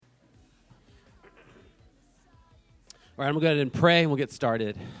All right, I'm going to go ahead and pray, and we'll get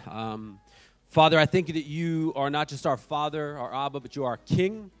started. Father, I thank you that you are not just our Father, our Abba, but you are our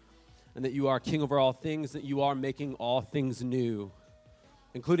King, and that you are King over all things, that you are making all things new,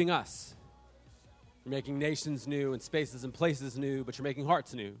 including us. You're making nations new and spaces and places new, but you're making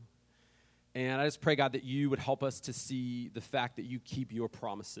hearts new. And I just pray, God, that you would help us to see the fact that you keep your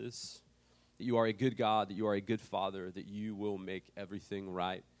promises, that you are a good God, that you are a good Father, that you will make everything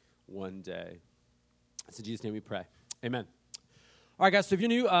right one day. It's in Jesus' name we pray. Amen. All right, guys, so if you're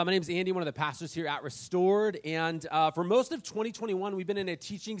new, my name is Andy, one of the pastors here at Restored, and for most of 2021, we've been in a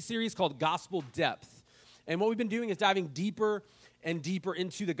teaching series called Gospel Depth, and what we've been doing is diving deeper and deeper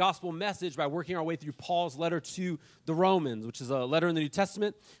into the gospel message by working our way through Paul's letter to the Romans, which is a letter in the New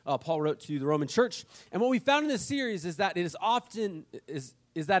Testament Paul wrote to the Roman church, and what we found in this series is that it often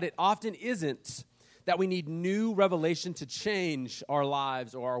isn't that we need new revelation to change our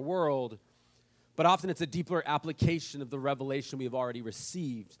lives or our world, but often it's a deeper application of the revelation we have already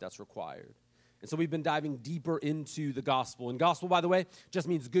received that's required. And so we've been diving deeper into the gospel. And gospel, by the way, just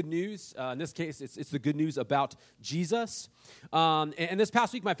means good news. In this case, it's the good news about Jesus. And this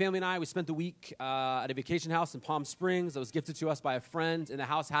past week, my family and I, we spent the week at a vacation house in Palm Springs that was gifted to us by a friend. And the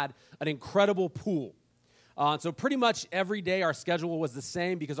house had an incredible pool. So pretty much every day our schedule was the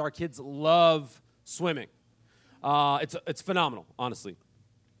same because our kids love swimming. It's phenomenal, honestly.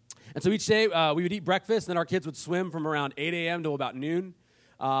 And so each day, we would eat breakfast, and then our kids would swim from around 8 a.m. to about noon.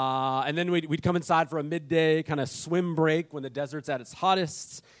 And then we'd come inside for a midday kind of swim break when the desert's at its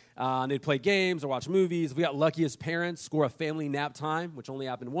hottest. And they'd play games or watch movies. If we got lucky as parents, score a family nap time, which only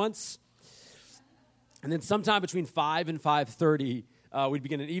happened once. And then sometime between 5 and 5:30, we'd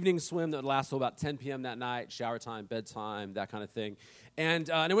begin an evening swim that would last till about 10 p.m. that night, shower time, bedtime, that kind of thing. And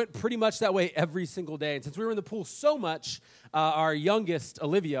it went pretty much that way every single day. And since we were in the pool so much, our youngest,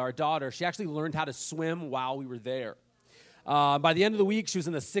 Olivia, our daughter, she actually learned how to swim while we were there. By the end of the week, she was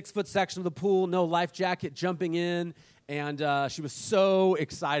in the 6-foot section of the pool, no life jacket, jumping in, and she was so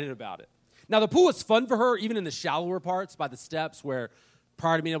excited about it. Now, the pool was fun for her, even in the shallower parts by the steps where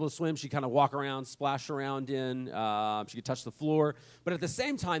prior to being able to swim, she'd kind of walk around, splash around in. She could touch the floor. But at the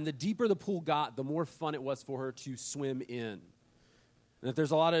same time, the deeper the pool got, the more fun it was for her to swim in. And that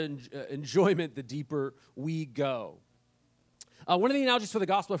there's a lot of enjoyment the deeper we go. One of the analogies for the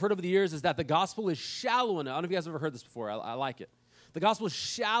gospel I've heard over the years is that the gospel is shallow enough. I don't know if you guys have ever heard this before. I like it. The gospel is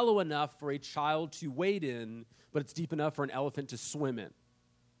shallow enough for a child to wade in, but it's deep enough for an elephant to swim in.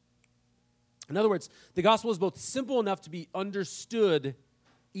 In other words, the gospel is both simple enough to be understood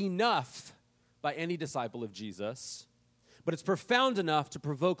enough by any disciple of Jesus, but it's profound enough to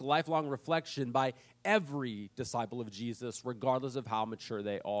provoke lifelong reflection by every disciple of Jesus, regardless of how mature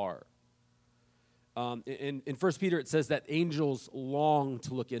they are. In 1 Peter, it says that angels long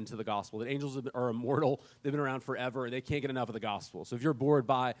to look into the gospel, that angels are immortal, they've been around forever, and they can't get enough of the gospel. So if you're bored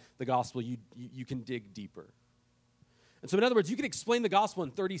by the gospel, you can dig deeper. And so in other words, you could explain the gospel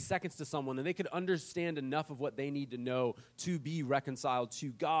in 30 seconds to someone, and they could understand enough of what they need to know to be reconciled to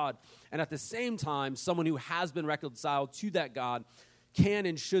God. And at the same time, someone who has been reconciled to that God can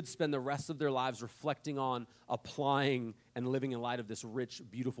and should spend the rest of their lives reflecting on, applying, and living in light of this rich,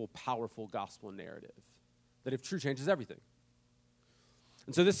 beautiful, powerful gospel narrative that, if true, changes everything.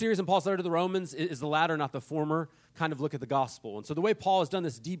 And so this series in Paul's letter to the Romans is the latter, not the former, kind of look at the gospel. And so the way Paul has done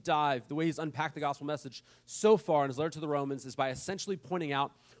this deep dive, the way he's unpacked the gospel message so far in his letter to the Romans is by essentially pointing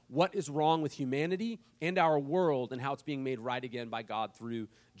out what is wrong with humanity and our world and how it's being made right again by God through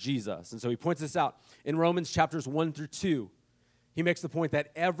Jesus. And so he points this out in Romans chapters 1 through 2. He makes the point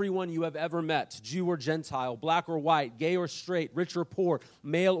that everyone you have ever met, Jew or Gentile, black or white, gay or straight, rich or poor,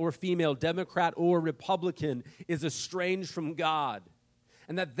 male or female, Democrat or Republican, is estranged from God.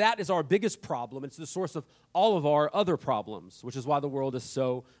 And that is our biggest problem. It's the source of all of our other problems, which is why the world is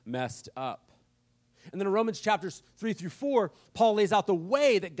so messed up. And then in Romans chapters 3 through 4, Paul lays out the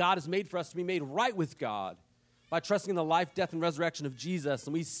way that God has made for us to be made right with God by trusting in the life, death, and resurrection of Jesus.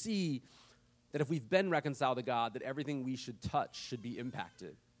 And we see that if we've been reconciled to God, that everything we should touch should be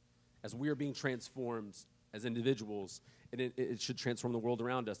impacted as we are being transformed as individuals, and it should transform the world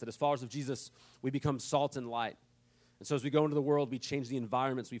around us. That as followers of Jesus, we become salt and light. And so as we go into the world, we change the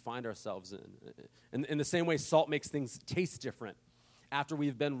environments we find ourselves in. And in the same way, salt makes things taste different. After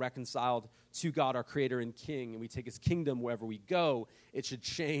we've been reconciled to God, our Creator and King, and we take His kingdom wherever we go, it should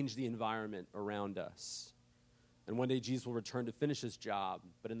change the environment around us. And one day Jesus will return to finish His job.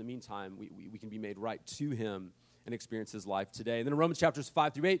 But in the meantime, we can be made right to Him and experience His life today. And then in Romans chapters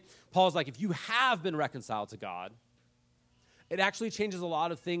 5 through 8, Paul's like, if you have been reconciled to God, it actually changes a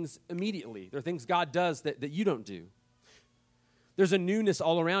lot of things immediately. There are things God does that you don't do. There's a newness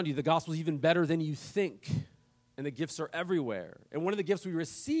all around you. The gospel is even better than you think. and the gifts are everywhere. And one of the gifts we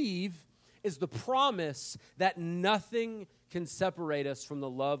receive is the promise that nothing can separate us from the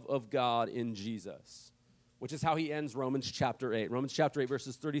love of God in Jesus, which is how he ends Romans chapter 8. Romans chapter 8,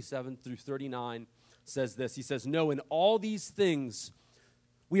 verses 37 through 39 says this. He says, "No, in all these things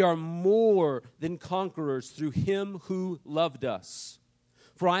we are more than conquerors through him who loved us.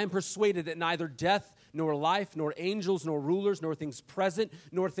 For I am persuaded that neither death, nor life, nor angels, nor rulers, nor things present,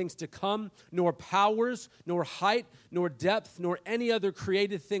 nor things to come, nor powers, nor height, nor depth, nor any other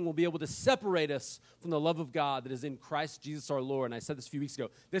created thing will be able to separate us from the love of God that is in Christ Jesus our Lord." And I said this a few weeks ago.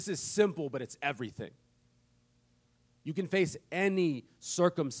 This is simple, but it's everything. You can face any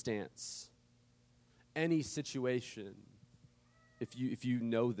circumstance, any situation, if you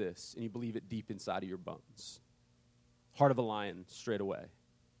know this and you believe it deep inside of your bones. Heart of a lion, straight away.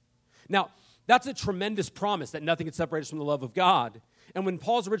 Now, that's a tremendous promise that nothing can separate us from the love of God. And when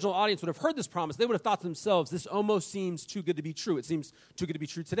Paul's original audience would have heard this promise, they would have thought to themselves, this almost seems too good to be true. It seems too good to be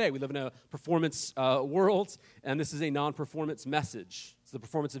true today. We live in a performance world, and this is a non-performance message. It's the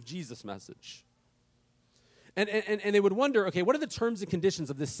performance of Jesus message. And they would wonder, okay, what are the terms and conditions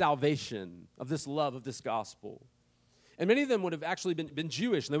of this salvation, of this love, of this gospel? And many of them would have actually been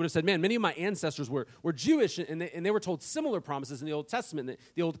Jewish, and they would have said, man, many of my ancestors were Jewish, and they were told similar promises in the Old Testament,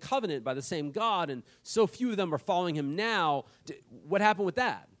 the Old Covenant, by the same God, and so few of them are following him now. What happened with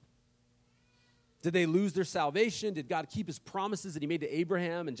that? Did they lose their salvation? Did God keep his promises that he made to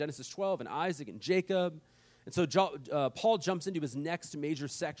Abraham in Genesis 12 and Isaac and Jacob? And so Paul jumps into his next major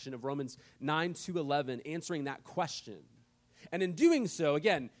section of Romans 9 to 11, answering that question. And in doing so,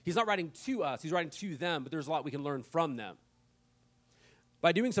 again, he's not writing to us, he's writing to them, but there's a lot we can learn from them.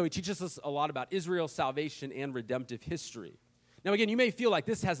 By doing so, he teaches us a lot about Israel's salvation and redemptive history. Now, again, you may feel like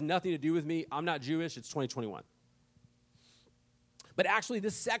this has nothing to do with me. I'm not Jewish. It's 2021. But actually,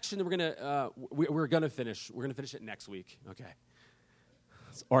 this section that we're gonna finish. We're gonna finish it next week. Okay,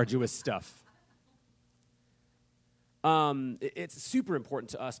 it's arduous stuff. It's super important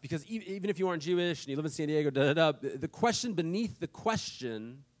to us because even if you aren't Jewish and you live in San Diego, the question beneath the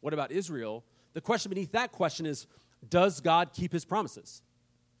question, what about Israel? The question beneath that question is, does God keep his promises?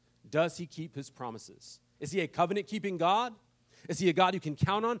 Does he keep his promises? Is he a covenant-keeping God? Is he a God you can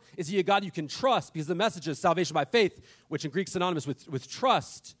count on? Is he a God you can trust? Because the message is salvation by faith, which in Greek is synonymous with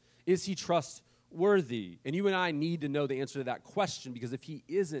trust. Is he trustworthy? And you and I need to know the answer to that question, because if he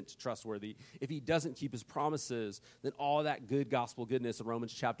isn't trustworthy, if he doesn't keep his promises, then all that good gospel goodness of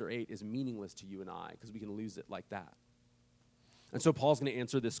Romans chapter 8 is meaningless to you and I, because we can lose it like that. And so Paul's going to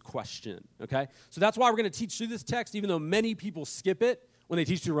answer this question, okay? So that's why we're going to teach through this text, even though many people skip it when they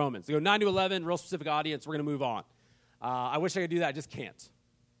teach through Romans. They go 9 to 11, real specific audience, we're going to move on. I wish I could do that, I just can't.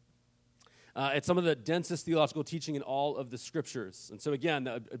 It's some of the densest theological teaching in all of the scriptures. And so again,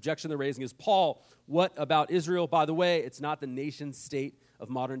 the objection they're raising is, Paul, what about Israel? By the way, it's not the nation state of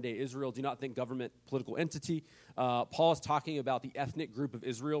modern-day Israel. Do not think government, political entity. Paul is talking about the ethnic group of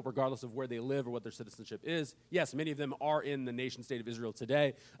Israel, regardless of where they live or what their citizenship is. Yes, many of them are in the nation state of Israel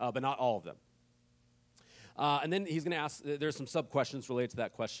today, but not all of them. And then he's going to ask, there's some sub-questions related to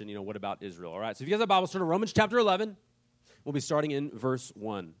that question, what about Israel? All right, so if you guys have Bibles, turn to Romans chapter 11. We'll be starting in verse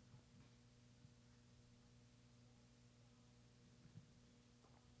 1.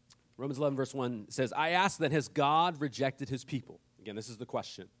 Romans 11, verse 1 says, I ask then, has God rejected his people? Again, this is the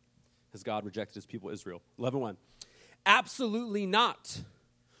question. Has God rejected his people, Israel? 11:1. Absolutely not.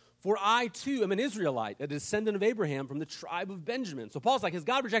 For I, too, am an Israelite, a descendant of Abraham from the tribe of Benjamin. So Paul's like, has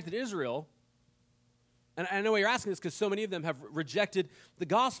God rejected Israel? And I know why you're asking this, because so many of them have rejected the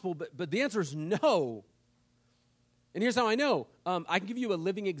gospel, but the answer is no. And here's how I know. I can give you a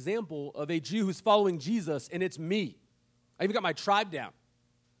living example of a Jew who's following Jesus, and it's me. I even got my tribe down.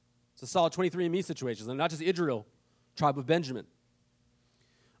 It's a solid 23andMe situation. And not just Israel, tribe of Benjamin.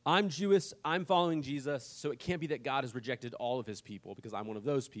 I'm Jewish, I'm following Jesus, so it can't be that God has rejected all of his people, because I'm one of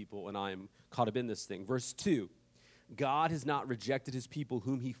those people, and I'm caught up in this thing. Verse 2, God has not rejected his people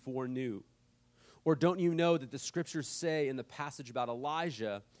whom he foreknew. Or don't you know that the scriptures say in the passage about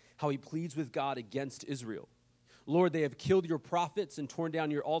Elijah how he pleads with God against Israel? Lord, they have killed your prophets and torn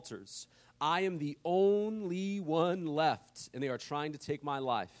down your altars. I am the only one left, and they are trying to take my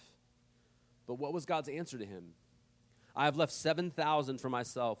life. But what was God's answer to him? I have left 7,000 for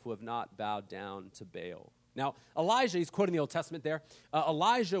myself who have not bowed down to Baal. Now, Elijah, he's quoting the Old Testament there.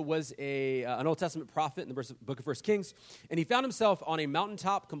 Elijah was an Old Testament prophet in the book of 1 Kings, and he found himself on a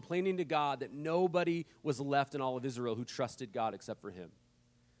mountaintop complaining to God that nobody was left in all of Israel who trusted God except for him.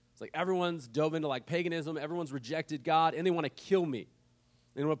 It's like everyone's dove into paganism, everyone's rejected God, and they want to kill me.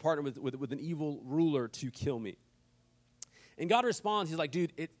 They want to partner with an evil ruler to kill me. And God responds, he's like,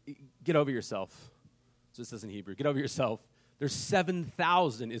 dude, get over yourself. So it says in Hebrew. Get over yourself. There's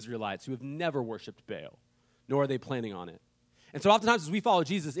 7,000 Israelites who have never worshipped Baal, nor are they planning on it. And so oftentimes as we follow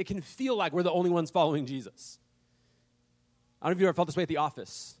Jesus, it can feel like we're the only ones following Jesus. I don't know if you've ever felt this way at the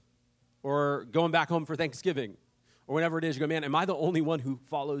office or going back home for Thanksgiving or whatever it is. You go, man, am I the only one who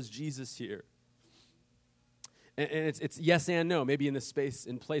follows Jesus here? And it's yes and no, maybe in this space,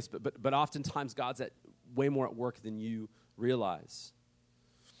 in place, but oftentimes God's way more at work than you realize.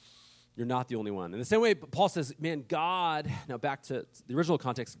 You're not the only one. In the same way, Paul says, man, God, now back to the original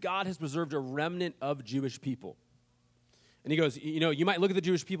context, God has preserved a remnant of Jewish people. And he goes, you might look at the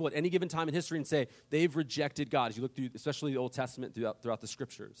Jewish people at any given time in history and say, they've rejected God, as you look through, especially the Old Testament, throughout the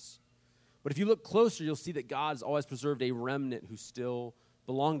Scriptures. But if you look closer, you'll see that God's always preserved a remnant who still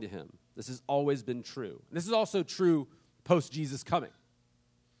belong to him. This has always been true. And this is also true post-Jesus coming.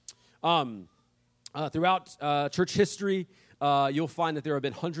 Throughout church history, you'll find that there have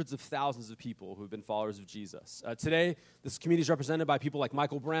been hundreds of thousands of people who have been followers of Jesus. Today, this community is represented by people like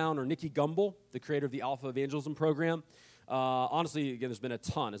Michael Brown or Nikki Gumbel, the creator of the Alpha Evangelism Program. Honestly, again, there's been a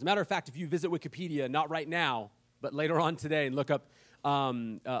ton. As a matter of fact, if you visit Wikipedia, not right now, but later on today, and look up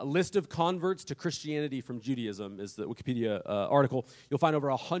a list of converts to Christianity from Judaism is the Wikipedia article, you'll find over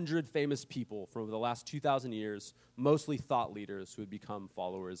 100 famous people from over the last 2,000 years, mostly thought leaders who had become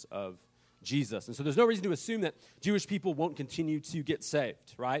followers of Jesus. And so there's no reason to assume that Jewish people won't continue to get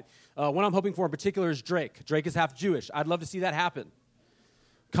saved, right? One I'm hoping for in particular is Drake. Drake is half Jewish. I'd love to see that happen.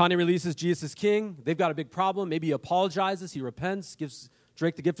 Kanye releases Jesus is King. They've got a big problem. Maybe he apologizes, he repents, gives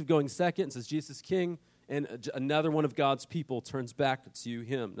Drake the gift of going second and says Jesus is King, and another one of God's people turns back to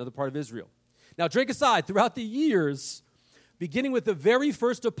him, another part of Israel. Now, Drake aside, throughout the years, beginning with the very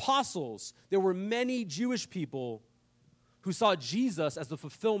first apostles, there were many Jewish people who saw Jesus as the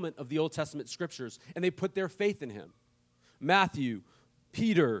fulfillment of the Old Testament scriptures, and they put their faith in him. Matthew,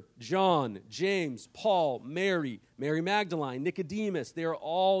 Peter, John, James, Paul, Mary Magdalene, Nicodemus, they are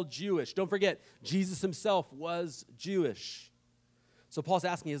all Jewish. Don't forget, Jesus himself was Jewish. So Paul's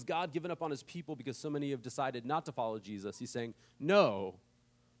asking, has God given up on his people because so many have decided not to follow Jesus? He's saying, no,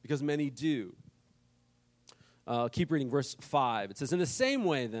 because many do. Keep reading verse 5. It says, in the same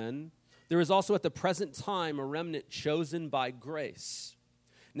way then, there is also at the present time a remnant chosen by grace.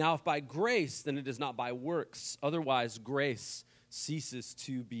 Now, if by grace, then it is not by works. Otherwise, grace ceases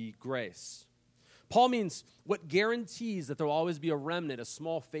to be grace. Paul means what guarantees that there will always be a remnant, a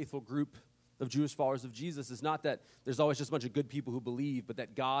small faithful group of Jewish followers of Jesus, is not that there's always just a bunch of good people who believe, but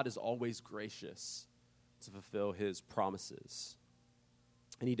that God is always gracious to fulfill his promises.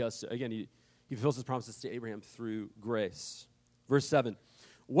 And he does so. Again, he fulfills his promises to Abraham through grace. Verse 7.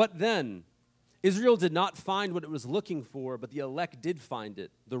 What then? Israel did not find what it was looking for, but the elect did find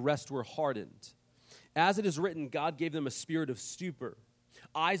it. The rest were hardened. As it is written, God gave them a spirit of stupor,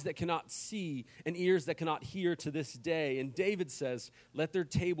 eyes that cannot see and ears that cannot hear to this day. And David says, let their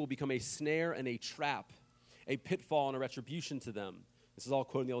table become a snare and a trap, a pitfall and a retribution to them. This is all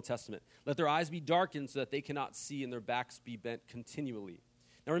quoting the Old Testament. Let their eyes be darkened so that they cannot see and their backs be bent continually.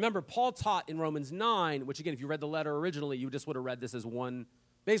 Now remember, Paul taught in Romans 9, which again, if you read the letter originally, you just would have read this as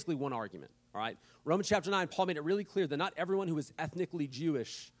basically one argument, all right? Romans chapter 9, Paul made it really clear that not everyone who is ethnically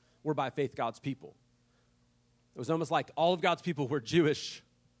Jewish were by faith God's people. It was almost like all of God's people were Jewish,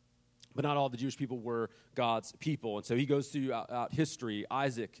 but not all of the Jewish people were God's people. And so he goes throughout history,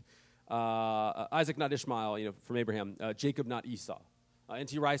 Isaac not Ishmael, from Abraham, Jacob not Esau.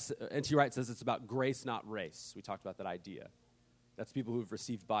 N.T. Wright says it's about grace, not race. We talked about that idea. That's people who have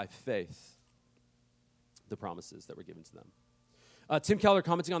received by faith the promises that were given to them. Tim Keller,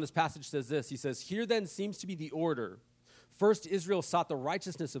 commenting on this passage, says this. He says, here then seems to be the order. First, Israel sought the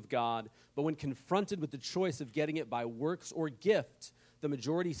righteousness of God, but when confronted with the choice of getting it by works or gift, the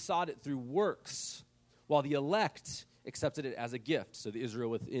majority sought it through works, while the elect accepted it as a gift. So the Israel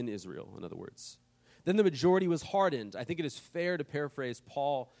within Israel, in other words. Then the majority was hardened. I think it is fair to paraphrase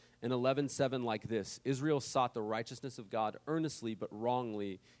Paul in 11:7 like this. Israel sought the righteousness of God earnestly, but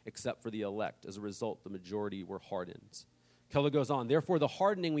wrongly, except for the elect. As a result, the majority were hardened. Keller goes on, therefore the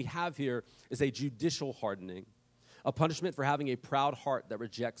hardening we have here is a judicial hardening, a punishment for having a proud heart that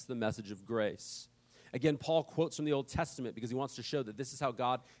rejects the message of grace. Again, Paul quotes from the Old Testament because he wants to show that this is how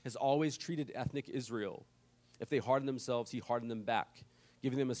God has always treated ethnic Israel. If they hardened themselves, he hardened them back,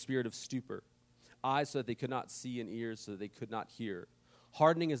 giving them a spirit of stupor, eyes so that they could not see and ears so that they could not hear.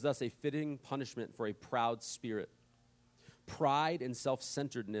 Hardening is thus a fitting punishment for a proud spirit. Pride and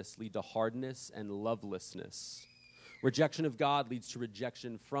self-centeredness lead to hardness and lovelessness. Rejection of God leads to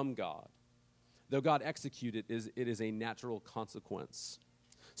rejection from God. Though God execute it, it is a natural consequence.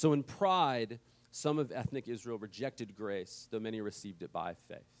 So in pride, some of ethnic Israel rejected grace, though many received it by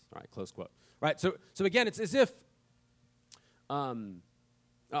faith. All right, close quote. Right, so again, it's as if,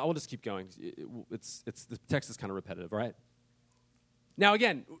 I'll just keep going. It's the text is kind of repetitive, right? Now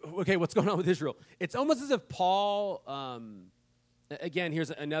again, okay, what's going on with Israel? It's almost as if Paul, again, here's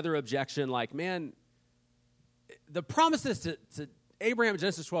another objection, like, man, the promises to Abraham in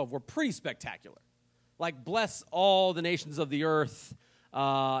Genesis 12 were pretty spectacular. Like, bless all the nations of the earth,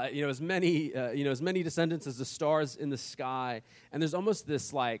 as many descendants as the stars in the sky. And there's almost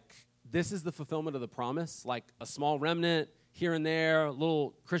this, like, this is the fulfillment of the promise, like a small remnant here and there, a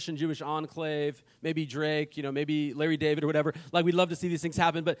little Christian Jewish enclave, maybe Drake, maybe Larry David or whatever. Like, we'd love to see these things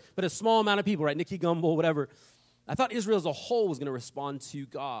happen, but a small amount of people, right? Nicky Gumbel, whatever. I thought Israel as a whole was going to respond to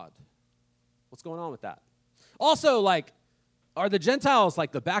God. What's going on with that? Also, like, are the Gentiles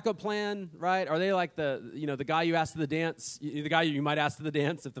like the backup plan, right? Are they like the guy you asked to the dance, the guy you might ask to the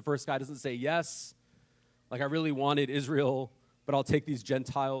dance if the first guy doesn't say yes? Like, I really wanted Israel, but I'll take these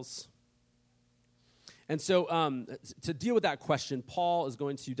Gentiles. And so to deal with that question, Paul is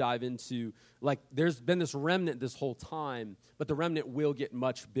going to dive into, like, there's been this remnant this whole time, but the remnant will get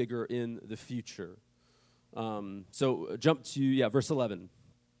much bigger in the future. So jump to, verse 11.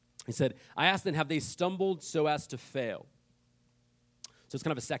 He said, I asked them, have they stumbled so as to fail? So it's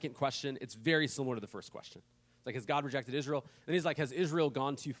kind of a second question. It's very similar to the first question. It's like, has God rejected Israel? And he's like, has Israel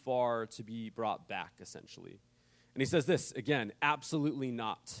gone too far to be brought back, essentially? And he says this, again, absolutely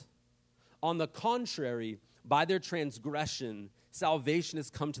not. On the contrary, by their transgression, salvation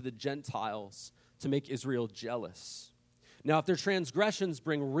has come to the Gentiles to make Israel jealous. Now, if their transgressions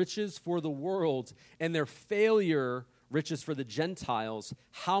bring riches for the world and their failure riches for the Gentiles,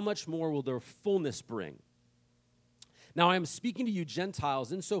 how much more will their fullness bring? Now, I am speaking to you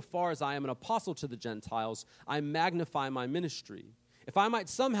Gentiles, insofar as I am an apostle to the Gentiles, I magnify my ministry. If I might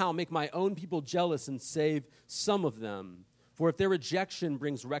somehow make my own people jealous and save some of them, for if their rejection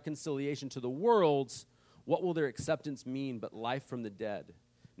brings reconciliation to the world, what will their acceptance mean but life from the dead?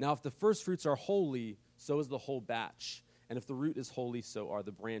 Now, if the first fruits are holy, so is the whole batch. And if the root is holy, so are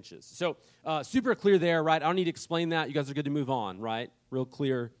the branches. So super clear there, right? I don't need to explain that. You guys are good to move on, right? Real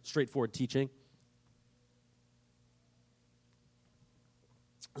clear, straightforward teaching.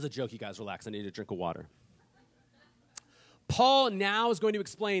 As a joke, you guys relax. I need a drink of water. Paul now is going to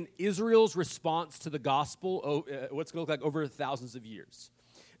explain Israel's response to the gospel, what's going to look like over thousands of years.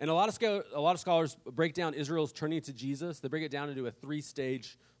 And a lot of scholars break down Israel's turning to Jesus. They break it down into a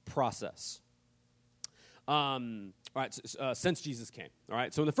 3-stage process. Since Jesus came. All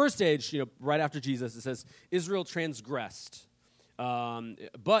right, so in the first stage, right after Jesus, it says Israel transgressed,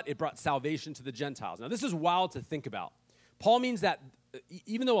 but it brought salvation to the Gentiles. Now, this is wild to think about. Paul means that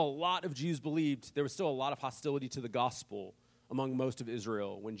even though a lot of Jews believed, there was still a lot of hostility to the gospel among most of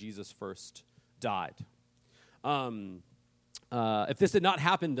Israel when Jesus first died. If this had not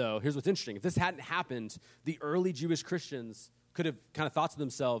happened, though, here's what's interesting. If this hadn't happened, the early Jewish Christians could have kind of thought to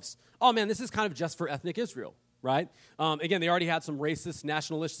themselves, oh, man, this is kind of just for ethnic Israel, right? Again, they already had some racist,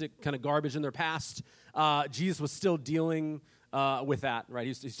 nationalistic kind of garbage in their past. Jesus was still dealing with that, right?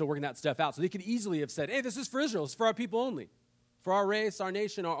 He's still working that stuff out. So they could easily have said, hey, this is for Israel. It's for our people only. For our race, our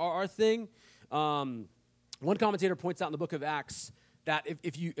nation, our thing. One commentator points out in the book of Acts that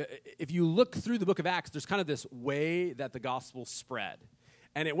if you look through the book of Acts, there's kind of this way that the gospel spread.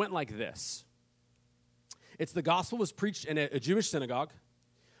 And it went like this. It's the gospel was preached in a Jewish synagogue.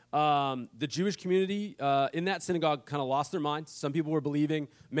 The Jewish community in that synagogue kind of lost their minds. Some people were believing.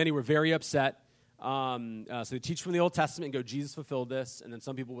 Many were very upset. So they teach from the Old Testament and go, Jesus fulfilled this. And then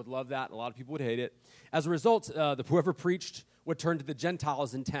some people would love that. And a lot of people would hate it. As a result, whoever preached would turn to the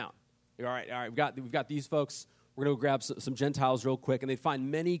Gentiles in town. All right, we've got these folks. We're going to go grab some Gentiles real quick. And they'd find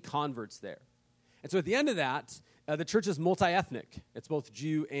many converts there. And so at the end of that, the church is multi-ethnic. It's both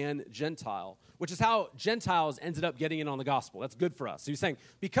Jew and Gentile, which is how Gentiles ended up getting in on the gospel. That's good for us. So he's saying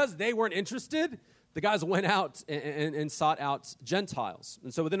because they weren't interested, the guys went out and sought out Gentiles.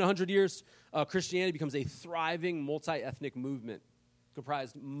 And so within 100 years, Christianity becomes a thriving multi-ethnic movement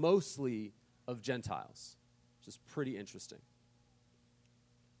comprised mostly of Gentiles, which is pretty interesting.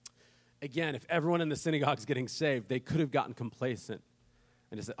 Again, if everyone in the synagogue is getting saved, they could have gotten complacent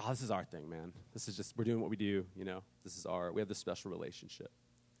and just said, oh, this is our thing, man. This is just, we're doing what we do, we have this special relationship.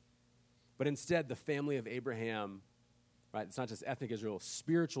 But instead, the family of Abraham, right, it's not just ethnic Israel,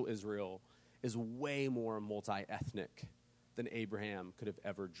 spiritual Israel is way more multi-ethnic than Abraham could have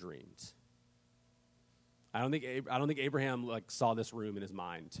ever dreamed. I don't think Abraham saw this room in his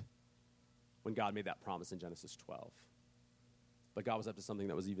mind when God made that promise in Genesis 12. But God was up to something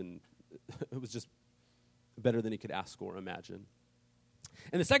that was it was just better than he could ask or imagine.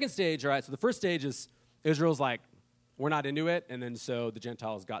 And the second stage, all right, so the first stage is Israel's like, we're not into it, and then so the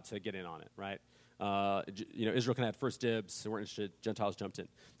Gentiles got to get in on it, right? Israel kind of had first dibs, they weren't interested, Gentiles jumped in.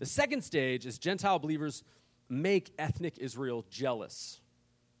 The second stage is Gentile believers make ethnic Israel jealous.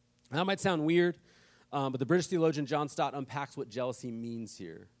 And that might sound weird, but the British theologian John Stott unpacks what jealousy means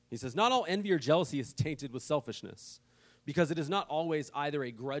here. He says, not all envy or jealousy is tainted with selfishness, because it is not always either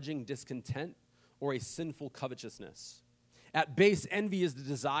a grudging discontent or a sinful covetousness. At base, envy is the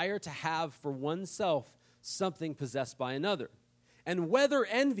desire to have for oneself something possessed by another. And whether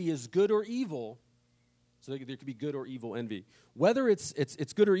envy is good or evil, so there could be good or evil envy, whether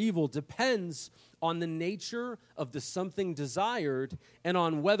it's good or evil depends on the nature of the something desired and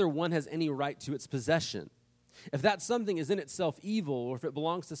on whether one has any right to its possession. If that something is in itself evil, or if it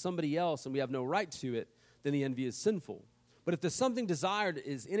belongs to somebody else and we have no right to it, then the envy is sinful. But if the something desired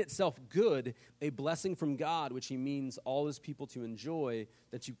is in itself good, a blessing from God, which he means all his people to enjoy,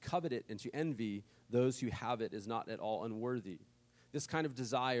 that you covet it and to envy those who have it is not at all unworthy. This kind of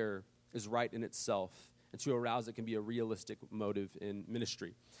desire is right in itself, and to arouse it can be a realistic motive in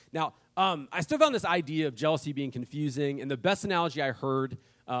ministry. Now, I still found this idea of jealousy being confusing, and the best analogy I heard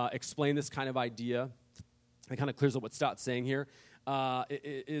explain this kind of idea, it kind of clears up what Stott's saying here,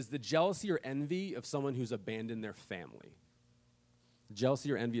 is the jealousy or envy of someone who's abandoned their family.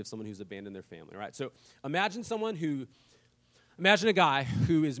 Jealousy or envy of someone who's abandoned their family, right? So imagine a guy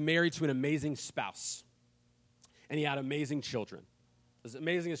who is married to an amazing spouse, and he had amazing children, as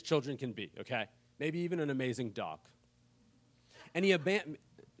amazing as children can be, okay? Maybe even an amazing dog. And he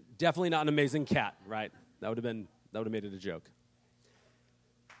definitely not an amazing cat, right? That would have made it a joke.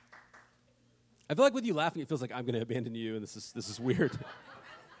 I feel like with you laughing, it feels like I'm going to abandon you, and this is weird.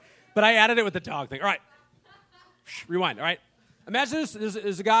 But I added it with the dog thing. All right, rewind. All right, imagine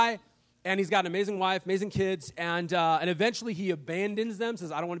there's a guy, and he's got an amazing wife, amazing kids, and eventually he abandons them,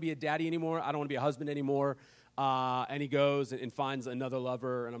 says, I don't want to be a daddy anymore, I don't want to be a husband anymore, and he goes and finds another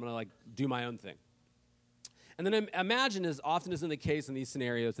lover, and I'm going to do my own thing. And then imagine, as often is in the case in these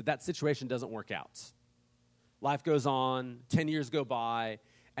scenarios, that situation doesn't work out. Life goes on, 10 years go by,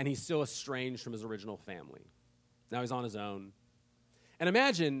 and he's still estranged from his original family. Now he's on his own. And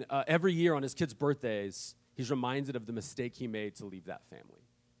imagine every year on his kids' birthdays, he's reminded of the mistake he made to leave that family.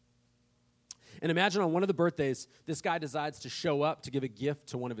 And imagine on one of the birthdays, this guy decides to show up to give a gift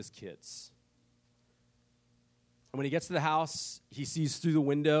to one of his kids. And when he gets to the house, he sees through the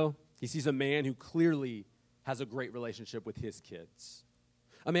window, he sees a man who clearly has a great relationship with his kids.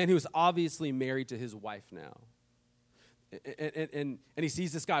 A man who is obviously married to his wife now. And he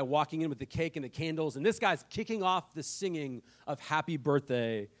sees this guy walking in with the cake and the candles, and this guy's kicking off the singing of happy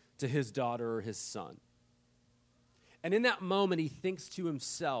birthday to his daughter or his son. And in that moment, he thinks to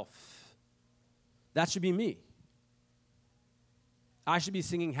himself, that should be me. I should be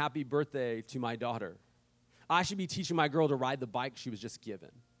singing happy birthday to my daughter. I should be teaching my girl to ride the bike she was just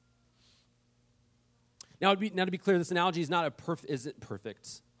given. Now, to be clear, this analogy isn't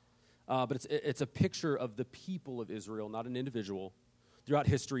perfect. But it's a picture of the people of Israel, not an individual, throughout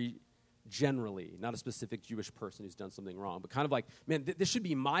history generally, not a specific Jewish person who's done something wrong, but kind of like, man, this should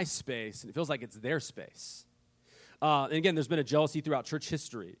be my space, and it feels like it's their space. And again, there's been a jealousy throughout church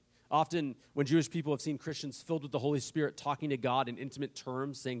history. Often, when Jewish people have seen Christians filled with the Holy Spirit talking to God in intimate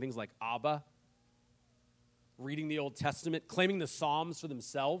terms, saying things like Abba, reading the Old Testament, claiming the Psalms for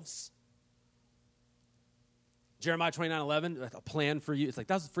themselves, Jeremiah 29:11, a plan for you. It's like,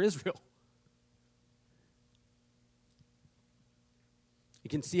 that's for Israel. You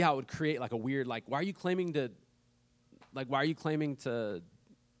can see how it would create a weird, why are you claiming to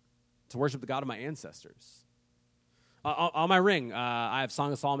worship the God of my ancestors? On my ring, I have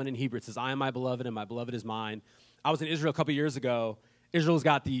Song of Solomon in Hebrew. It says, I am my beloved and my beloved is mine. I was in Israel a couple years ago. Israel's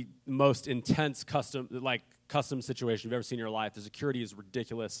got the most intense custom situation you've ever seen in your life. The security is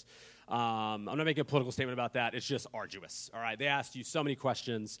ridiculous. I'm not making a political statement about that. It's just arduous, all right? They asked you so many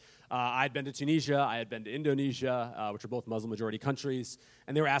questions. I had been to Tunisia. I had been to Indonesia, which are both Muslim-majority countries,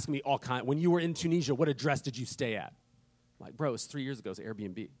 and they were asking me all kinds. When you were in Tunisia, what address did you stay at? I'm like, bro, it was 3 years ago. It was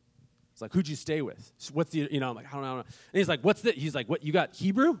Airbnb. It's like, who'd you stay with? What's the, I'm like, I don't know. And he's like, he's like, what, you got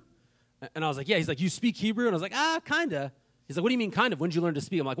Hebrew? And I was like, yeah. He's like, you speak Hebrew? And I was like, kind of. He's like, what do you mean kind of? When did you learn to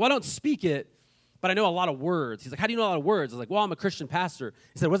speak? I'm like, well, I don't speak it, but I know a lot of words. He's like, how do you know a lot of words? I was like, well, I'm a Christian pastor.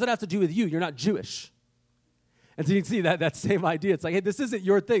 He said, what does that have to do with you? You're not Jewish. And so you can see that same idea. It's like, hey, this isn't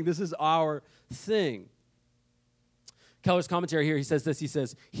your thing. This is our thing. Keller's commentary here, he says this. He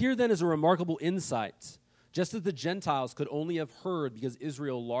says, here then is a remarkable insight. Just as the Gentiles could only have heard because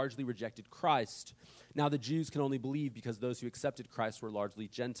Israel largely rejected Christ, now the Jews can only believe because those who accepted Christ were largely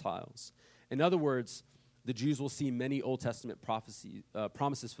Gentiles. In other words, the Jews will see many Old Testament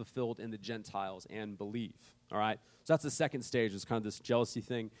promises fulfilled in the Gentiles and believe. All right? So that's the second stage, is kind of this jealousy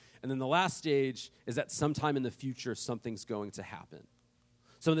thing. And then the last stage is that sometime in the future, something's going to happen.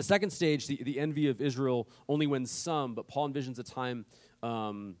 So in the second stage, the envy of Israel only wins some, but Paul envisions a time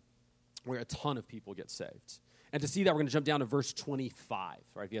where a ton of people get saved. And to see that, we're going to jump down to verse 25. All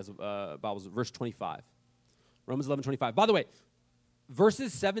right, if you guys have Bibles, verse 25. Romans 11:25. By the way,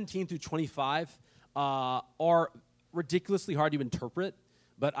 verses 17 through 25 are ridiculously hard to interpret,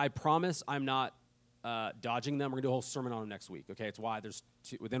 but I promise I'm not dodging them. We're going to do a whole sermon on them next week, okay? It's why there's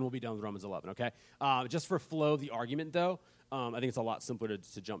two. Then we'll be done with Romans 11, okay? Just for flow of the argument, though, I think it's a lot simpler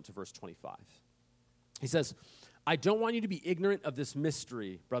to jump to verse 25. He says, I don't want you to be ignorant of this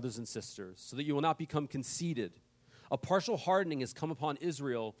mystery, brothers and sisters, so that you will not become conceited. A partial hardening has come upon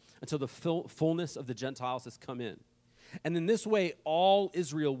Israel until the fullness of the Gentiles has come in. And in this way, all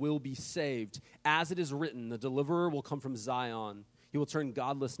Israel will be saved. As it is written, the deliverer will come from Zion. He will turn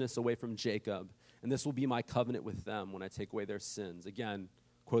godlessness away from Jacob. And this will be my covenant with them when I take away their sins. Again,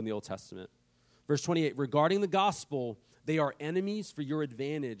 quoting the Old Testament. Verse 28, regarding the gospel, they are enemies for your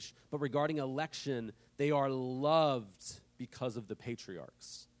advantage. But regarding election, they are loved because of the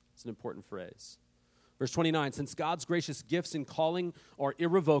patriarchs. It's an important phrase. Verse 29, since God's gracious gifts in calling are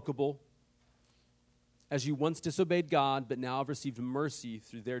irrevocable, as you once disobeyed God, but now have received mercy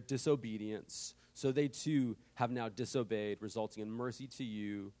through their disobedience, so they too have now disobeyed, resulting in mercy to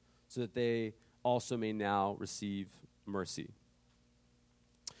you, so that they also may now receive mercy.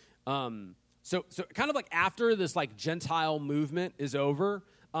 So kind of like after this like Gentile movement is over,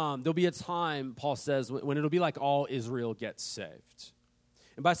 there'll be a time, Paul says, when it'll be like all Israel gets saved.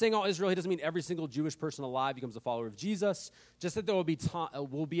 And by saying all Israel, he doesn't mean every single Jewish person alive becomes a follower of Jesus, just that there will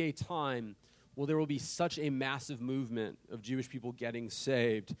be a time where there will be such a massive movement of Jewish people getting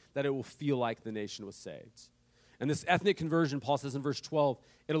saved that it will feel like the nation was saved. And this ethnic conversion, Paul says in verse 12,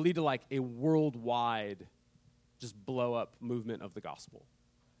 it'll lead to like a worldwide just blow up movement of the gospel.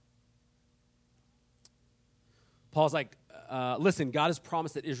 Paul's like, listen, God has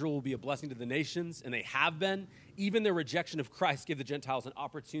promised that Israel will be a blessing to the nations, and they have been. Even their rejection of Christ gave the Gentiles an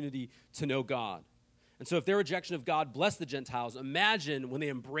opportunity to know God. And so if their rejection of God blessed the Gentiles, imagine when they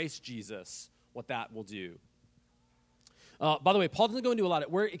embrace Jesus, what that will do. By the way, Paul doesn't go into a lot of,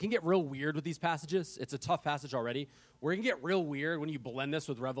 where it can get real weird with these passages. It's a tough passage already. Where it can get real weird when you blend this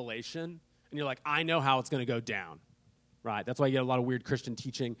with Revelation, and you're like, I know how it's going to go down. Right? That's why you get a lot of weird Christian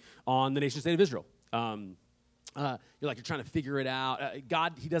teaching on the nation state of Israel. You're trying to figure it out.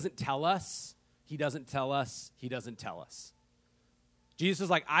 God, he doesn't tell us. He doesn't tell us. He doesn't tell us. Jesus is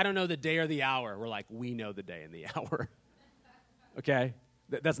like, I don't know the day or the hour. We're like, we know the day and the hour. Okay?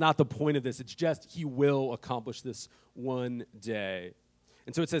 That's not the point of this. It's just he will accomplish this one day.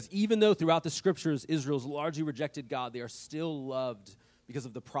 And so it says, even though throughout the scriptures Israel's largely rejected God, they are still loved because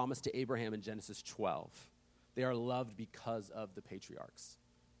of the promise to Abraham in Genesis 12. They are loved because of the patriarchs.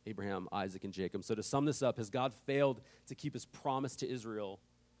 Abraham, Isaac, and Jacob. So to sum this up, has God failed to keep his promise to Israel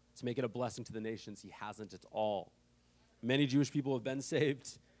to make it a blessing to the nations? He hasn't at all. Many Jewish people have been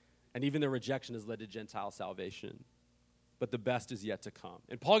saved, and even their rejection has led to Gentile salvation. But the best is yet to come.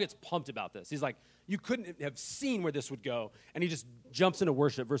 And Paul gets pumped about this. He's like, you couldn't have seen where this would go. And he just jumps into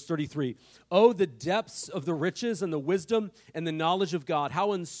worship. Verse 33, oh, the depths of the riches and the wisdom and the knowledge of God,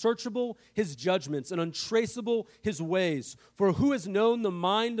 how unsearchable his judgments and untraceable his ways. For who has known the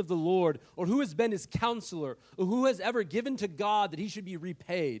mind of the Lord, or who has been his counselor, or who has ever given to God that he should be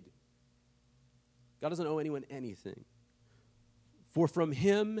repaid? God doesn't owe anyone anything. For from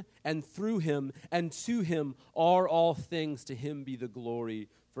him and through him and to him are all things. To him be the glory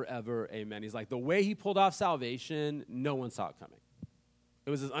forever. Amen. He's like, the way he pulled off salvation, no one saw it coming. It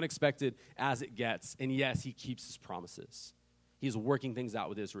was as unexpected as it gets. And yes, he keeps his promises. He's working things out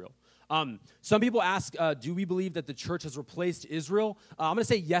with Israel. Some people ask, do we believe that the church has replaced Israel? I'm going to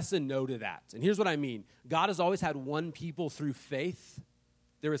say yes and no to that. And here's what I mean. God has always had one people through faith.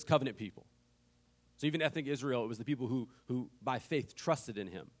 There is covenant people. So even ethnic Israel, it was the people who by faith trusted in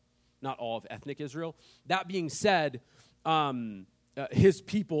him, not all of ethnic Israel. That being said, his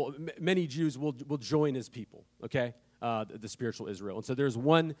people, many Jews will join his people, okay, the spiritual Israel. And so there's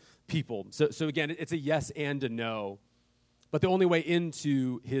one people. So again, it's a yes and a no. But the only way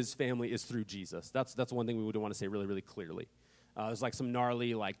into his family is through Jesus. That's one thing we would want to say really, really clearly. There's like some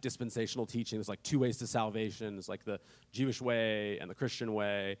gnarly like dispensational teaching. There's like two ways to salvation. There's like the Jewish way and the Christian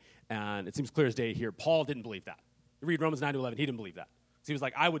way. And it seems clear as day here. Paul didn't believe that. You read Romans 9-11, he didn't believe that. So he was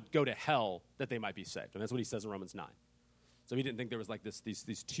like, I would go to hell that they might be saved. And that's what he says in Romans 9. So he didn't think there was like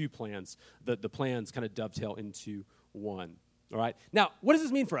these two plans. The plans kind of dovetail into one. All right? Now, what does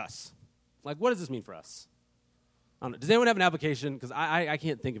this mean for us? Like, what does this mean for us? I don't know. Does anyone have an application? Because I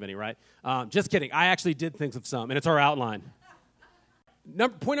can't think of any, right? Just kidding. I actually did think of some, and it's our outline.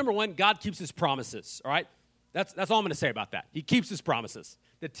 Point number one, God keeps his promises, all right? That's all I'm going to say about that. He keeps his promises.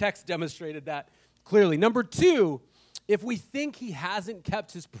 The text demonstrated that clearly. Number two, if we think he hasn't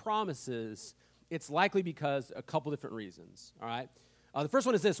kept his promises, it's likely because a couple different reasons, all right? The first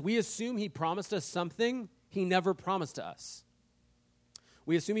one is this. We assume he promised us something he never promised to us.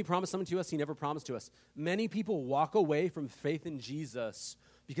 We assume he promised something to us he never promised to us. Many people walk away from faith in Jesus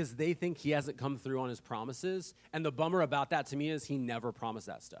because they think he hasn't come through on his promises, and the bummer about that to me is he never promised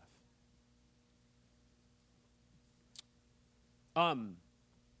that stuff. I don't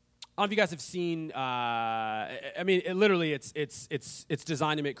know if you guys have seen, it's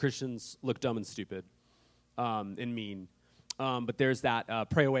designed to make Christians look dumb and stupid and mean. But there's that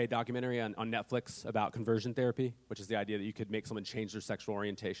Pray Away documentary on Netflix about conversion therapy, which is the idea that you could make someone change their sexual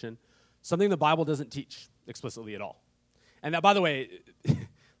orientation. Something the Bible doesn't teach explicitly at all. And that, by the way,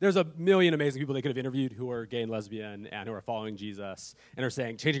 there's a million amazing people they could have interviewed who are gay and lesbian and who are following Jesus and are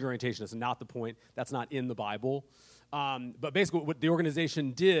saying changing orientation is not the point. That's not in the Bible. But basically what the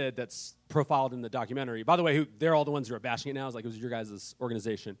organization did that's profiled in the documentary, by the way, they're all the ones who are bashing it now. It's like it was your guys'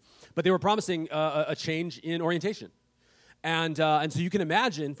 organization. But they were promising a change in orientation. And so you can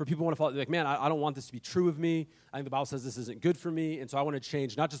imagine, for people who want to follow, like, man, I don't want this to be true of me. I think the Bible says this isn't good for me, and so I want to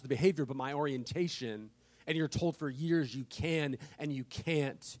change not just the behavior, but my orientation. And you're told for years you can and you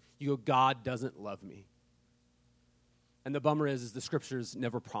can't. You go, God doesn't love me. And the bummer is the scriptures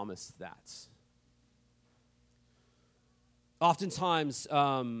never promise that. Oftentimes,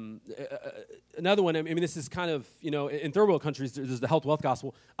 another one, I mean, this is kind of, in third world countries, there's the health wealth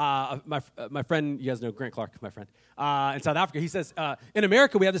gospel. My friend, you guys know Grant Clark, my friend, in South Africa, he says, in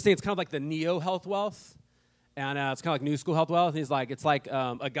America, we have this thing, it's kind of like the neo-health wealth, and it's kind of like new school health wealth. He's like, it's like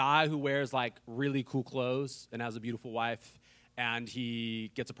a guy who wears, like, really cool clothes and has a beautiful wife, and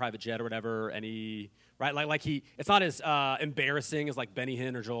he gets a private jet or whatever, and it's not as embarrassing as, like, Benny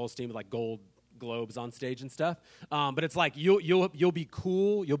Hinn or Joel Osteen with, like, gold globes on stage and stuff, but it's like you'll be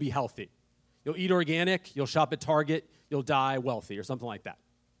cool, you'll be healthy, you'll eat organic, you'll shop at Target, you'll die wealthy or something like that.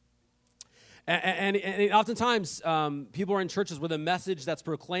 And oftentimes people are in churches where the message that's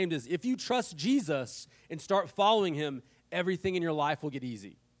proclaimed is if you trust Jesus and start following him, everything in your life will get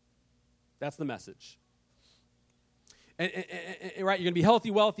easy. That's the message. And right, you're gonna be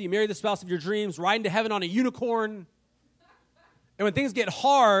healthy, wealthy, marry the spouse of your dreams, ride into heaven on a unicorn, and when things get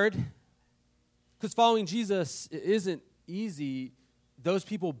hard, because following Jesus isn't easy, those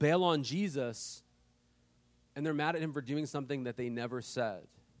people bail on Jesus, and they're mad at him for doing something that they never said.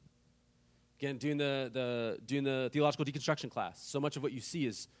 Again, doing the theological deconstruction class, so much of what you see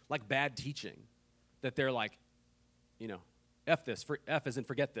is like bad teaching, that they're like, F this, F as in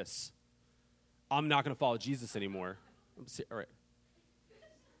forget this. I'm not going to follow Jesus anymore. All right.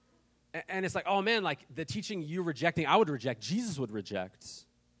 And it's like, oh man, like the teaching you're rejecting, I would reject, Jesus would reject.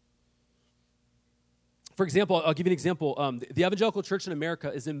 For example, I'll give you an example. The evangelical church in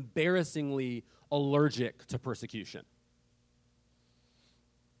America is embarrassingly allergic to persecution.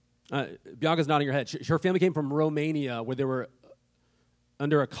 Bianca's nodding her head. Her family came from Romania, where they were,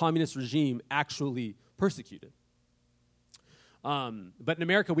 under a communist regime, actually persecuted. But in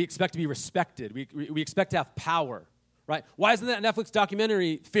America, we expect to be respected. We expect to have power, right? Why isn't that Netflix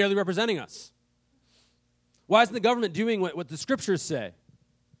documentary fairly representing us? Why isn't the government doing what the scriptures say?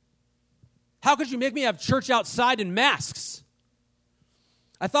 How could you make me have church outside in masks?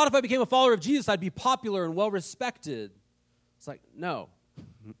 I thought if I became a follower of Jesus, I'd be popular and well-respected. It's like, no.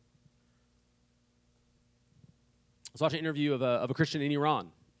 I was watching an interview of a Christian in Iran,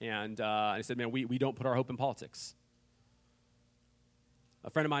 and I said, man, we don't put our hope in politics.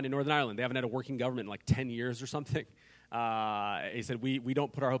 A friend of mine in Northern Ireland, they haven't had a working government in like 10 years or something. He said, we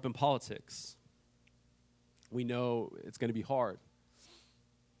don't put our hope in politics. We know it's going to be hard.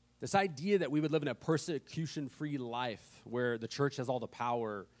 This idea that we would live in a persecution-free life where the church has all the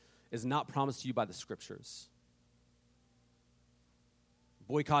power is not promised to you by the scriptures.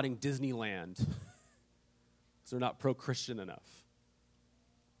 Boycotting Disneyland because they're not pro-Christian enough.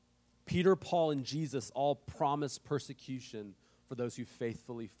 Peter, Paul, and Jesus all promise persecution for those who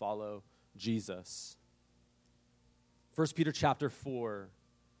faithfully follow Jesus. 1 Peter chapter 4,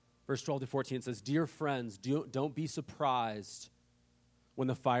 verse 12 to 14 says, "Dear friends, don't be surprised when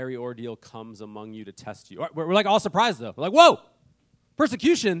the fiery ordeal comes among you to test you." We're like all surprised, though. We're like, whoa,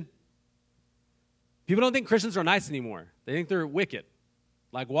 persecution? People don't think Christians are nice anymore. They think they're wicked.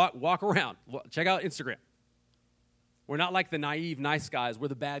 Like, walk around. Check out Instagram. We're not like the naive, nice guys. We're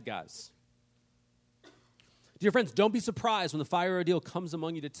the bad guys. Dear friends, don't be surprised when the fiery ordeal comes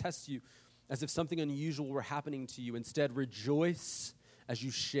among you to test you as if something unusual were happening to you. Instead, rejoice as you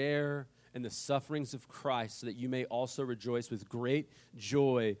share in the sufferings of Christ, so that you may also rejoice with great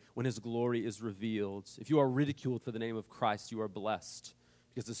joy when his glory is revealed. If you are ridiculed for the name of Christ, you are blessed,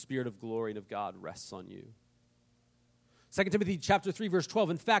 because the Spirit of glory and of God rests on you. 2 Timothy chapter 3, verse 12.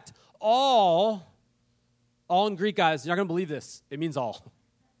 In fact, all in Greek, guys, you're not going to believe this. It means all.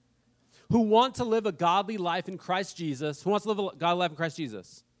 Who want to live a godly life in Christ Jesus, who wants to live a godly life in Christ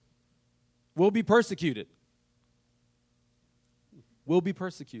Jesus, will be persecuted. Will be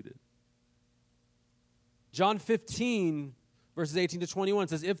persecuted. John 15, verses 18 to 21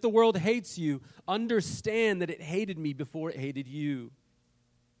 says, if the world hates you, understand that it hated me before it hated you.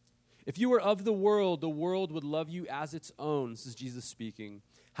 If you were of the world would love you as its own. This is Jesus speaking.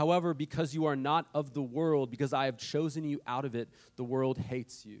 However, because you are not of the world, because I have chosen you out of it, the world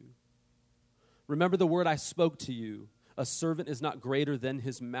hates you. Remember the word I spoke to you. A servant is not greater than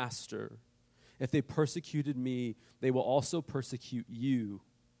his master. If they persecuted me, they will also persecute you.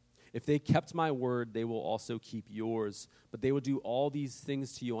 If they kept my word, they will also keep yours. But they will do all these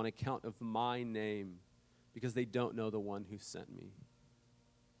things to you on account of my name, because they don't know the one who sent me.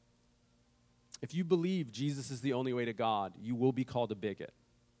 If you believe Jesus is the only way to God, you will be called a bigot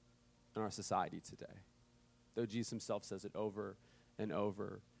in our society today, though Jesus himself says it over and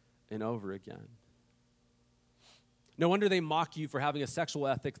over and over again. No wonder they mock you for having a sexual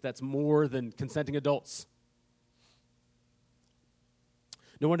ethic that's more than consenting adults.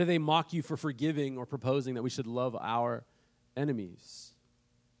 No wonder they mock you for forgiving or proposing that we should love our enemies.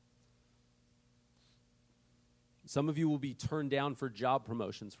 Some of you will be turned down for job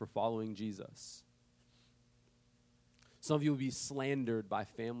promotions for following Jesus. Some of you will be slandered by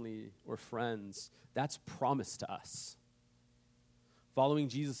family or friends. That's promised to us. Following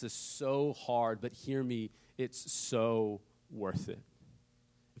Jesus is so hard, but hear me, it's so worth it.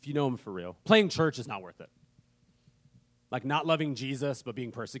 If you know him for real. Playing church is not worth it. Like not loving Jesus but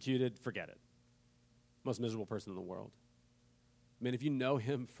being persecuted, forget it. Most miserable person in the world. Man, if you know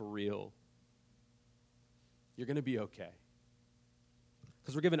him for real, you're going to be okay.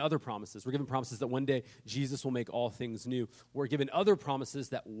 Because we're given other promises. We're given promises that one day Jesus will make all things new. We're given other promises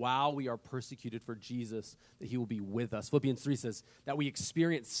that while we are persecuted for Jesus, that he will be with us. Philippians 3 says that we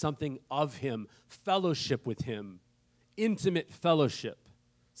experience something of him, fellowship with him, intimate fellowship.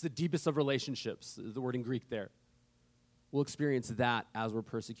 It's the deepest of relationships, the word in Greek there. We'll experience that as we're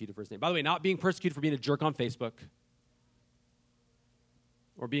persecuted for his name. By the way, not being persecuted for being a jerk on Facebook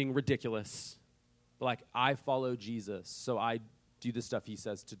or being ridiculous, but like I follow Jesus, so I do the stuff he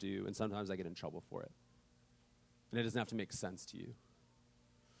says to do, and sometimes I get in trouble for it. And it doesn't have to make sense to you.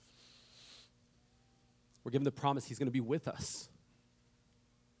 We're given the promise he's going to be with us.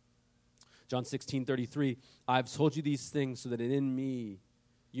 John 16:33, I've told you these things so that in me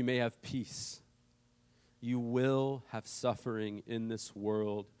you may have peace. You will have suffering in this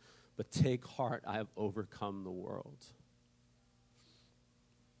world, but take heart, I have overcome the world.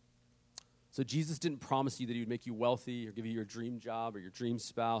 So Jesus didn't promise you that he would make you wealthy or give you your dream job or your dream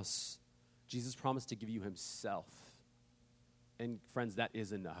spouse. Jesus promised to give you himself. And friends, that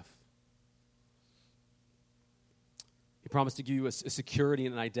is enough. He promised to give you a security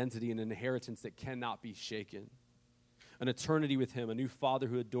and an identity and an inheritance that cannot be shaken. An eternity with him, a new Father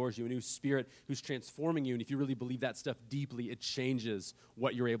who adores you, a new Spirit who's transforming you. And if you really believe that stuff deeply, it changes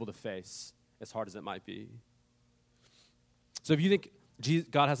what you're able to face, as hard as it might be. So if you think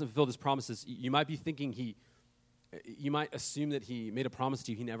God hasn't fulfilled his promises, you might be thinking you might assume that he made a promise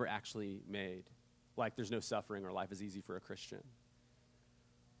to you he never actually made. Like there's no suffering or life is easy for a Christian.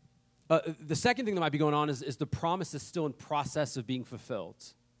 The second thing that might be going on is the promise is still in process of being fulfilled.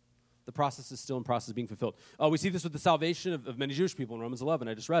 The process is still in process of being fulfilled. We see this with the salvation of many Jewish people in Romans 11.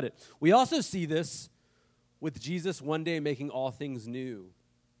 I just read it. We also see this with Jesus one day making all things new,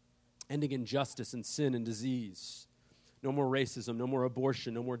 ending injustice and sin and disease. No more racism, no more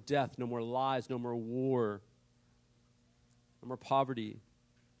abortion, no more death, no more lies, no more war, no more poverty.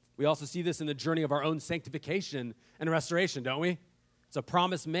 We also see this in the journey of our own sanctification and restoration, don't we? It's a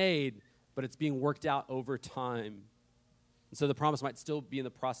promise made, but it's being worked out over time. And so the promise might still be in the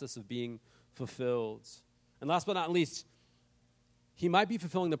process of being fulfilled. And last but not least, he might be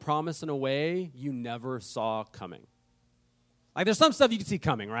fulfilling the promise in a way you never saw coming. Like there's some stuff you can see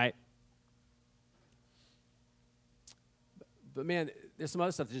coming, right? But man, there's some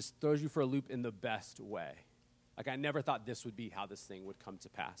other stuff that just throws you for a loop in the best way. Like I never thought this would be how this thing would come to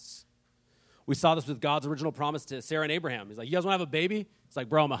pass. We saw this with God's original promise to Sarah and Abraham. He's like, you guys want to have a baby? It's like,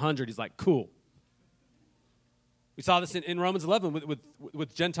 bro, I'm 100. He's like, cool. We saw this in Romans 11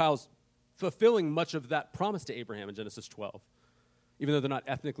 with Gentiles fulfilling much of that promise to Abraham in Genesis 12, even though they're not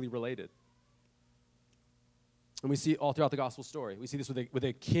ethnically related. And we see it all throughout the gospel story. We see this with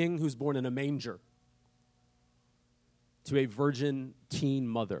a king who's born in a manger to a virgin teen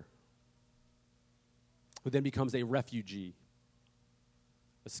mother who then becomes a refugee,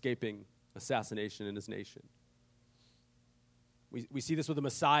 escaping assassination in his nation. We see this with a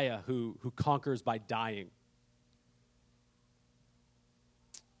Messiah who conquers by dying.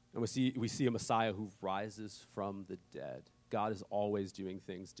 And we see a Messiah who rises from the dead. God is always doing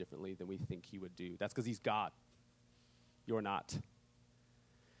things differently than we think he would do. That's because he's God. You're not.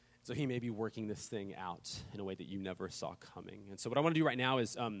 So he may be working this thing out in a way that you never saw coming. And so what I want to do right now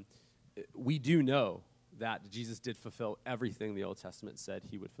is we do know that Jesus did fulfill everything the Old Testament said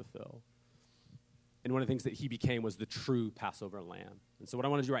he would fulfill. And one of the things that he became was the true Passover lamb. And so what I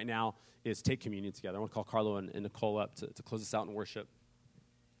want to do right now is take communion together. I want to call Carlo and Nicole up to close us out in worship.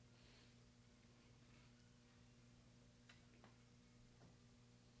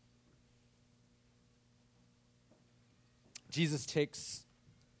 Jesus takes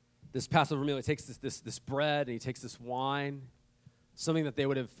this Passover meal, he takes this bread, and he takes this wine, something that they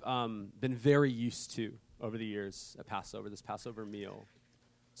would have been very used to over the years at Passover, this Passover meal.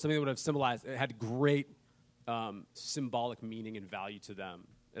 Something that would have symbolized, it had great symbolic meaning and value to them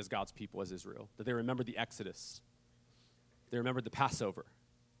as God's people, as Israel. That they remembered the Exodus. They remembered the Passover.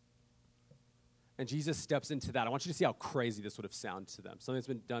 And Jesus steps into that. I want you to see how crazy this would have sounded to them. Something that's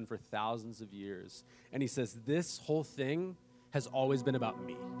been done for thousands of years. And he says, this whole thing has always been about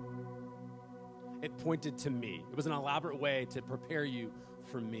me. It pointed to me. It was an elaborate way to prepare you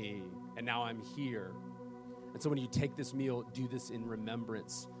for me. And now I'm here. And so when you take this meal, do this in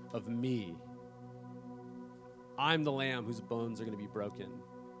remembrance of me. I'm the lamb whose bones are going to be broken.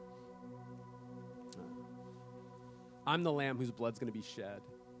 I'm the lamb whose blood's going to be shed.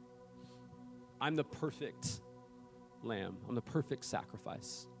 I'm the perfect lamb. I'm the perfect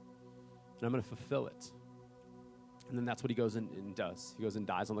sacrifice. And I'm going to fulfill it. And then that's what he goes and does. He goes and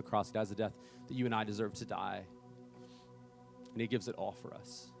dies on the cross. He dies the death that you and I deserve to die. And he gives it all for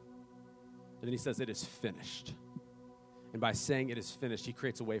us. And then he says, it is finished. And by saying it is finished, he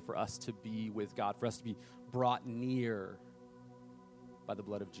creates a way for us to be with God, for us to be brought near by the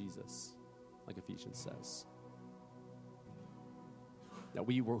blood of Jesus, like Ephesians says. That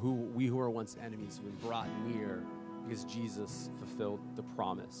we who were once enemies have been brought near because Jesus fulfilled the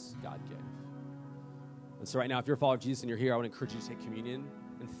promise God gave. And so right now, if you're a follower of Jesus and you're here, I want to encourage you to take communion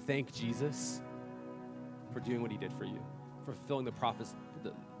and thank Jesus for doing what he did for you, for fulfilling the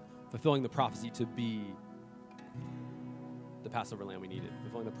prophecy to be the Passover lamb we needed,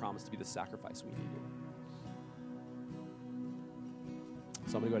 fulfilling the promise to be the sacrifice we needed.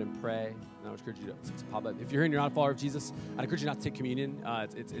 So I'm going to go ahead and pray, and I would encourage you to pop up. If you're here and you're not a follower of Jesus, I'd encourage you not to take communion.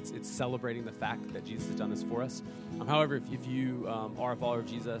 It's celebrating the fact that Jesus has done this for us. However, if you are a follower of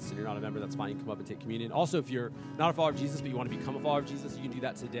Jesus and you're not a member, that's fine. You can come up and take communion. Also, if you're not a follower of Jesus, but you want to become a follower of Jesus, you can do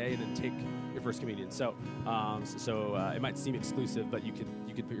that today and then take your first communion. So it might seem exclusive, but you could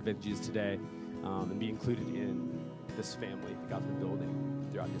put your faith in Jesus today and be included in this family that God's been building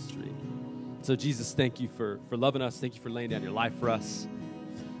throughout history. So Jesus, thank you for loving us. Thank you for laying down your life for us.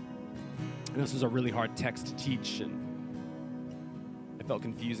 I know this was a really hard text to teach, and it felt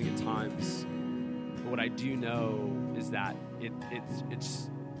confusing at times. But what I do know is that it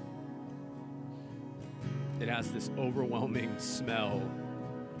has this overwhelming smell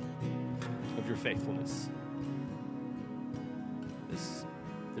of your faithfulness.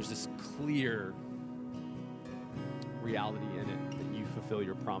 There's this clear reality in it that you fulfill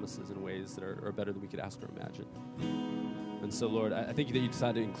your promises in ways that are better than we could ask or imagine. And so, Lord, I think that you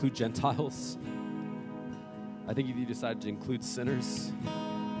decided to include Gentiles. I think you decided to include sinners.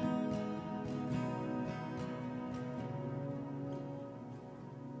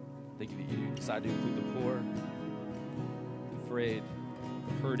 I think that you decided to include the poor, the afraid,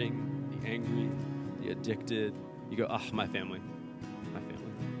 the hurting, the angry, the addicted. You go, my family. My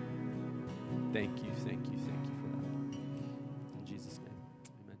family. Thank you, thank you, thank you.